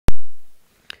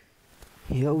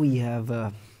Here we have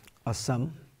a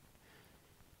sum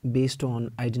based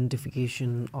on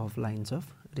identification of lines of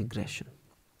regression.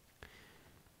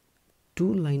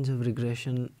 Two lines of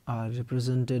regression are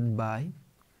represented by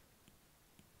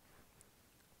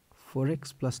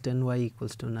 4x plus 10y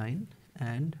equals to 9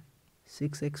 and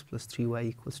 6x plus 3y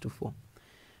equals to 4.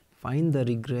 Find the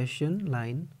regression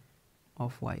line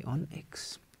of y on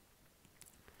x.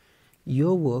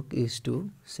 Your work is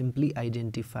to simply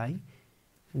identify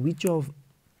which of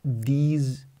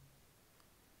these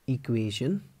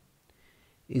equation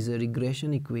is a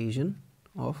regression equation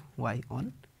of y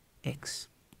on x.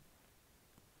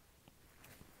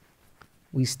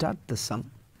 We start the sum.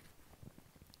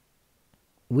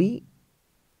 We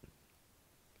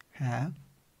have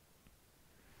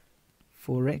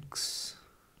 4x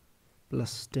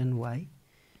plus 10y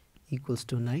equals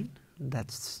to 9,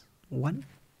 that's 1.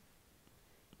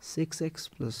 6x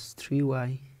plus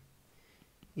 3y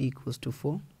equals to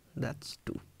 4, that's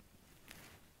 2.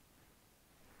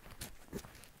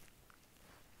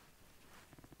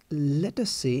 Let us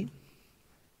say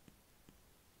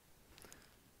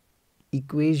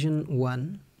equation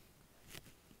 1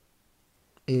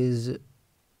 is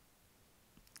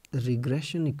the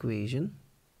regression equation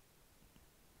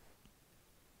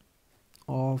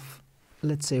of,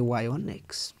 let's say, y on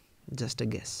x, just a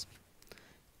guess,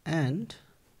 and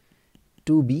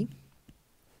 2b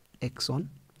x on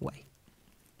y.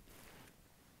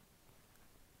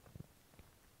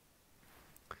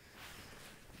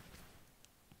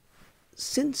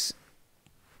 Since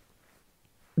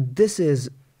this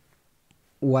is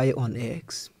y on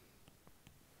x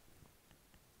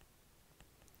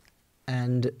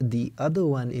and the other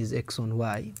one is x on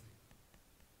y,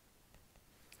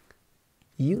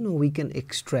 we can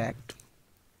extract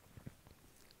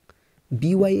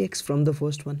byx from the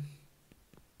first one.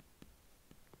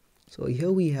 So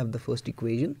here we have the first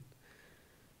equation.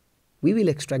 We will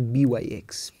extract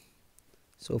byx.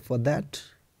 So for that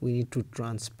we need to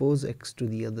transpose x to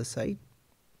the other side.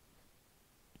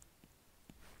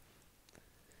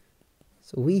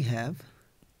 So we have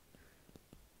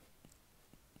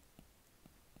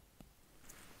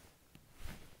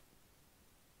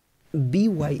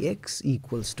byx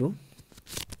equals to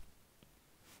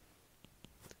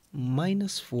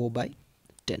minus 4 by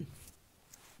 10.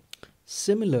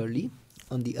 Similarly,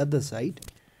 on the other side,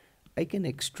 I can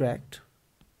extract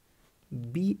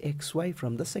bxy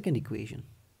from the second equation.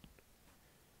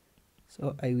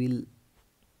 So I will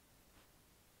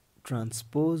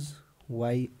transpose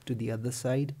y to the other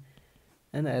side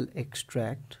and I'll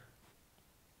extract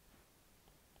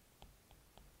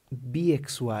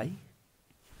bxy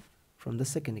from the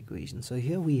second equation. So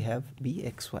here we have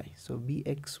bxy. So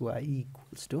bxy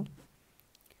equals to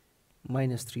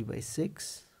minus 3 by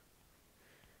 6,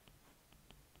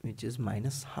 which is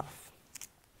minus half.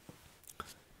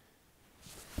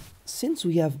 Since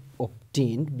we have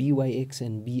obtained byx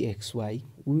and bxy,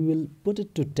 we will put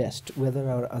it to test whether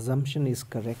our assumption is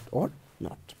correct or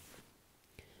not.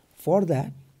 For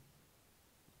that,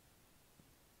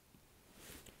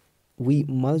 we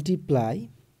multiply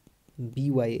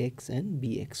byx and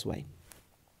bxy,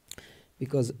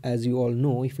 because as you all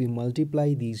know, if we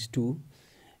multiply these two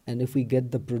and if we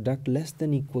get the product less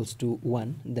than equals to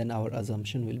 1, then our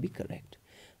assumption will be correct.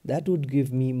 That would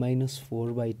give me minus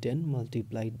 4 by 10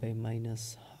 multiplied by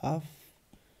minus half,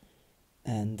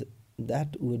 and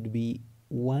that would be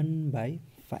 1 by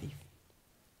 5,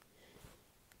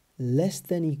 less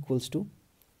than equals to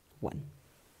 1.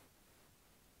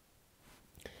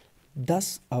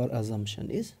 Thus our assumption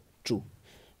is true,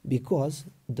 because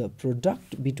the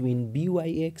product between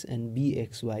byx and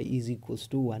bxy is equals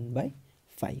to 1 by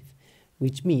 5,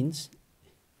 which means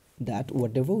that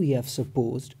whatever we have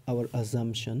supposed, our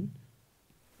assumption,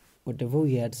 whatever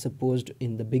we had supposed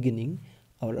in the beginning,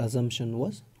 our assumption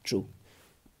was true.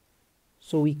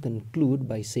 So we conclude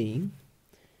by saying,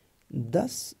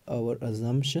 thus our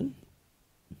assumption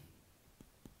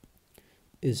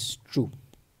is true,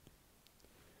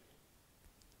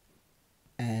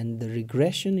 and the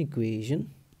regression equation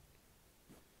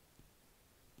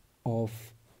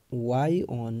of y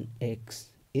on x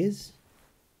is,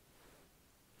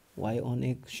 y on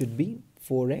x should be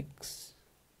 4x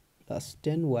plus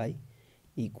 10y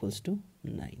equals to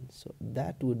 9. So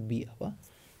that would be our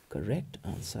correct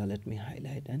answer. Let me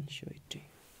highlight and show it to you.